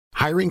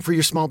Hiring for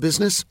your small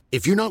business?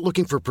 If you're not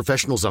looking for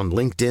professionals on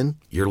LinkedIn,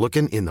 you're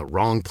looking in the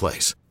wrong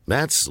place.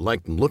 That's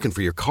like looking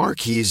for your car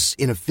keys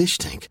in a fish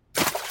tank.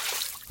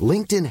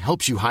 LinkedIn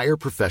helps you hire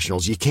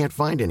professionals you can't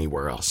find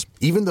anywhere else,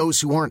 even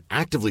those who aren't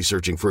actively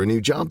searching for a new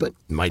job but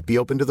might be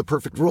open to the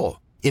perfect role.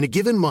 In a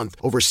given month,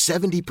 over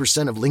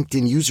 70% of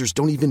LinkedIn users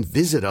don't even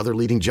visit other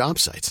leading job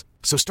sites.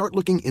 So start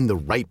looking in the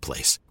right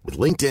place. With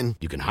LinkedIn,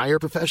 you can hire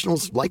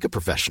professionals like a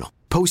professional.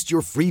 Post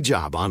your free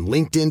job on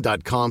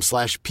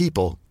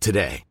linkedin.com/people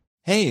today.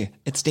 Hey,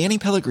 it's Danny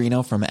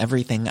Pellegrino from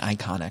Everything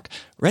Iconic.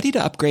 Ready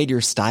to upgrade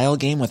your style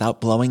game without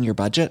blowing your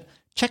budget?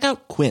 Check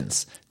out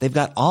Quince. They've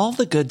got all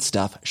the good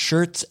stuff,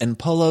 shirts and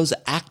polos,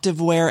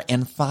 activewear,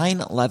 and fine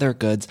leather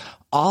goods,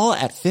 all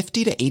at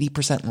 50 to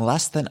 80%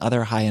 less than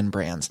other high-end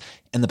brands.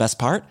 And the best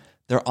part?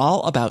 They're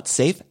all about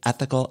safe,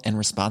 ethical, and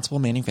responsible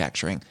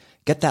manufacturing.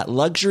 Get that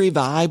luxury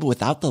vibe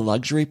without the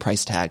luxury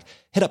price tag.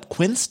 Hit up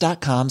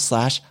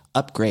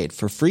quince.com/upgrade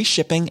for free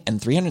shipping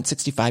and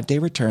 365-day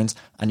returns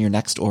on your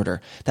next order.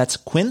 That's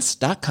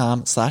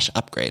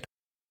quince.com/upgrade.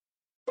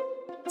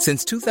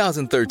 Since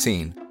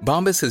 2013,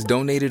 Bombas has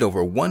donated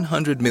over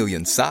 100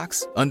 million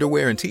socks,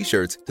 underwear, and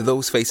T-shirts to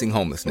those facing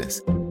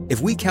homelessness. If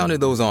we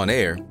counted those on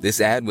air,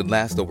 this ad would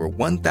last over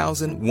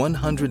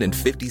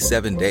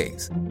 1,157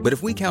 days. But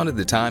if we counted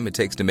the time it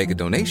takes to make a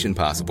donation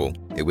possible,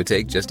 it would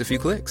take just a few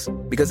clicks.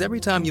 Because every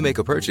time you make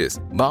a purchase,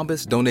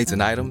 Bombas donates an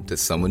item to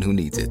someone who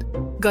needs it.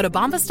 Go to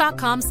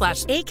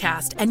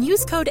bombas.com/ACAST and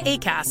use code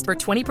ACAST for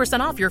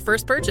 20% off your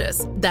first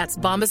purchase. That's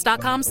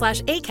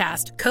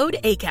bombas.com/ACAST, code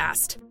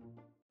ACAST.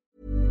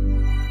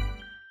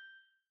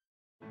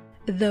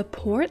 The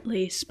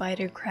Portly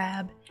spider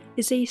crab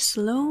is a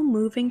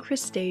slow-moving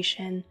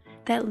crustacean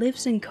that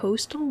lives in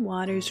coastal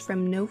waters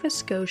from Nova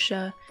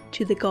Scotia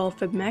to the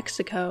Gulf of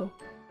Mexico.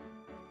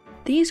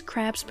 These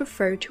crabs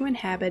prefer to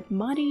inhabit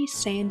muddy,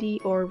 sandy,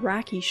 or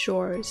rocky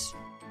shores.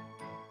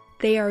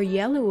 They are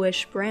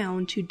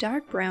yellowish-brown to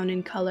dark brown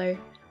in color,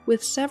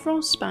 with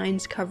several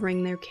spines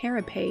covering their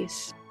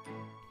carapace.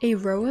 A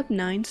row of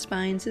 9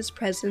 spines is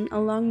present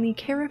along the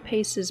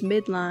carapace's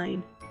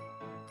midline.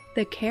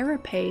 The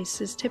carapace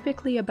is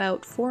typically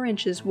about 4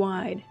 inches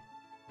wide.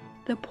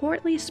 The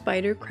Portly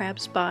spider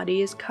crab's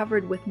body is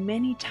covered with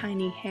many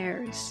tiny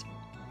hairs.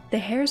 The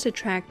hairs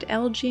attract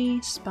algae,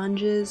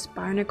 sponges,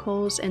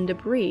 barnacles, and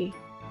debris.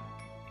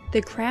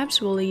 The crabs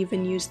will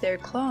even use their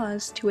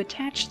claws to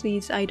attach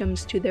these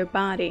items to their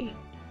body.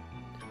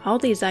 All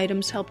these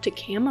items help to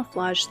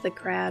camouflage the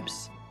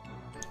crabs.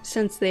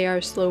 Since they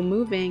are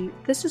slow-moving,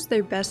 this is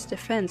their best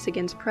defense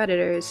against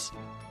predators.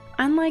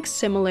 Unlike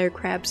similar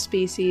crab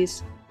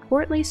species,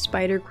 Portly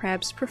spider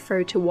crabs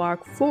prefer to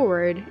walk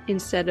forward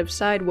instead of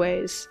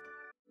sideways.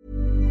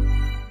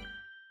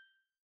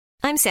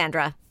 I'm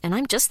Sandra, and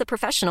I'm just the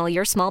professional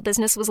your small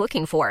business was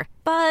looking for.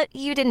 But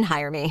you didn't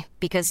hire me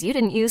because you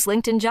didn't use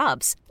LinkedIn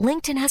Jobs.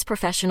 LinkedIn has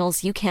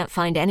professionals you can't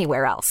find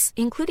anywhere else,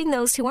 including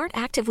those who aren't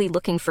actively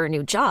looking for a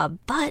new job,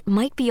 but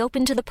might be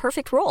open to the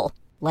perfect role,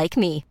 like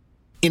me.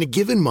 In a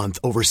given month,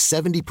 over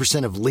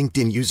 70% of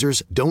LinkedIn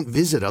users don't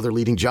visit other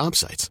leading job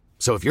sites.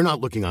 So if you're not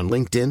looking on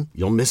LinkedIn,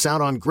 you'll miss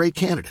out on great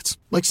candidates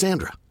like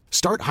Sandra.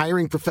 Start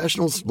hiring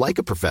professionals like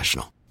a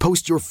professional.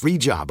 Post your free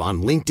job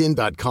on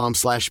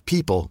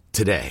linkedin.com/people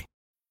today.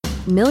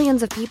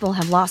 Millions of people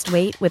have lost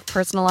weight with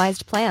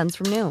personalized plans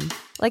from Noom.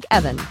 Like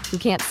Evan, who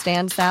can't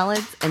stand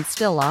salads and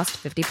still lost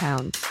 50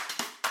 pounds.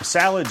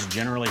 Salads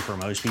generally for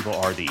most people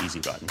are the easy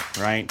button,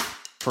 right?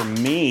 For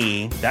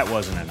me, that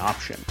wasn't an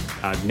option.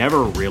 I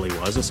never really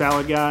was a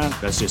salad guy.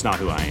 That's just not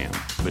who I am.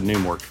 But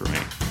Noom worked for me.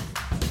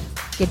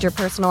 Get your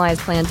personalized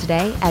plan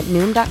today at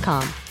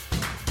Noom.com.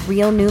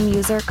 Real Noom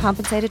user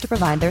compensated to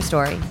provide their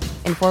story.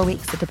 In 4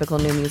 weeks, the typical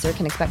Noom user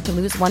can expect to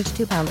lose 1 to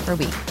 2 pounds per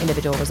week.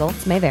 Individual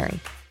results may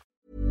vary.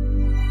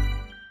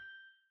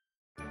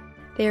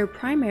 They are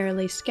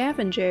primarily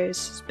scavengers,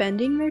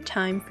 spending their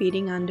time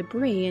feeding on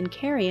debris and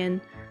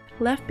carrion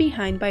left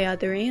behind by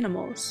other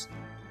animals.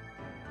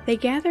 They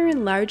gather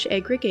in large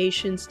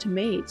aggregations to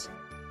mate.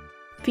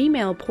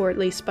 Female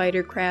Portly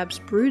spider crabs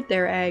brood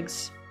their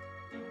eggs.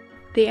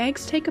 The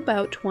eggs take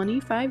about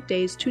 25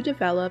 days to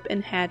develop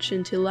and hatch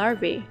into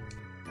larvae.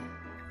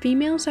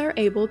 Females are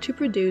able to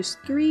produce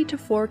 3 to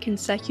 4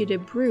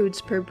 consecutive broods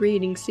per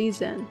breeding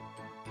season.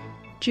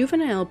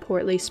 Juvenile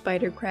Portly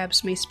spider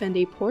crabs may spend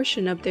a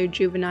portion of their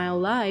juvenile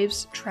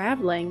lives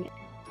traveling.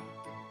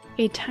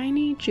 A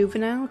tiny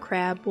juvenile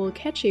crab will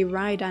catch a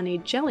ride on a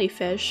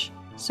jellyfish,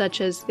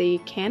 such as the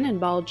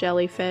cannonball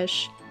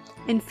jellyfish,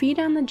 and feed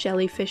on the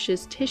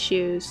jellyfish's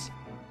tissues.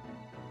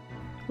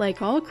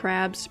 Like all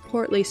crabs,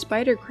 Portly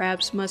spider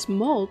crabs must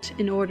molt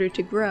in order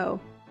to grow.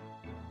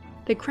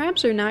 The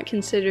crabs are not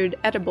considered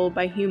edible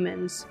by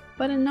humans,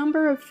 but a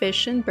number of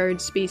fish and bird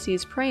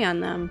species prey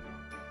on them.